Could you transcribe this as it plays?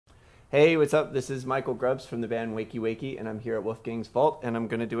Hey, what's up? This is Michael Grubbs from the band Wakey Wakey, and I'm here at Wolfgang's Vault, and I'm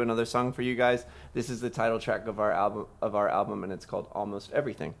going to do another song for you guys. This is the title track of our album, and it's called Almost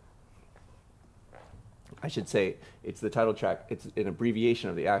Everything. I should say it's the title track. It's an abbreviation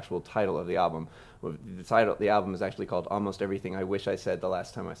of the actual title of the album. The album is actually called Almost Everything. I wish I said the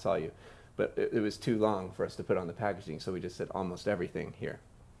last time I saw you, but it was too long for us to put on the packaging, so we just said Almost Everything here.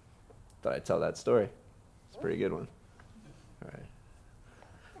 Thought I'd tell that story. It's a pretty good one. All right.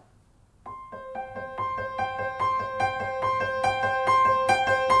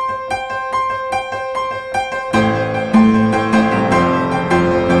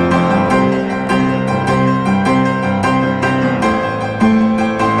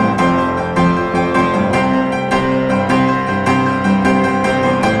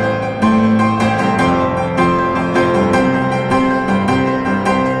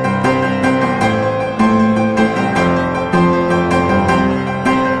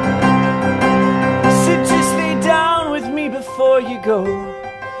 You go.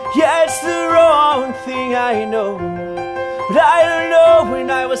 Yeah, it's the wrong thing, I know, but I don't know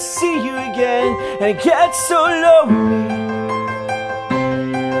when I will see you again, and it gets so lonely.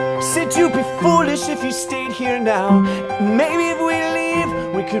 Said you'd be foolish if you stayed here now. Maybe if we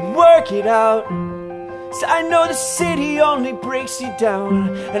leave, we could work it out. So I know the city only breaks you down,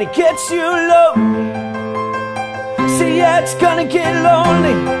 and it gets you lonely. So yeah, it's gonna get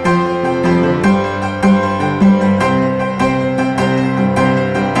lonely.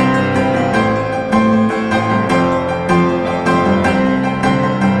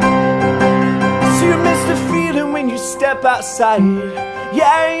 Step outside,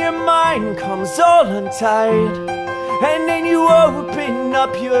 yeah, your mind comes all untied, and then you open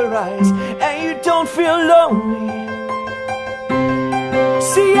up your eyes and you don't feel lonely.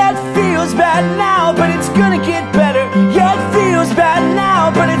 See, it feels bad now, but it's gonna get better. Yeah, it feels bad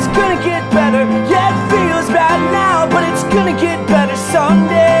now, but it's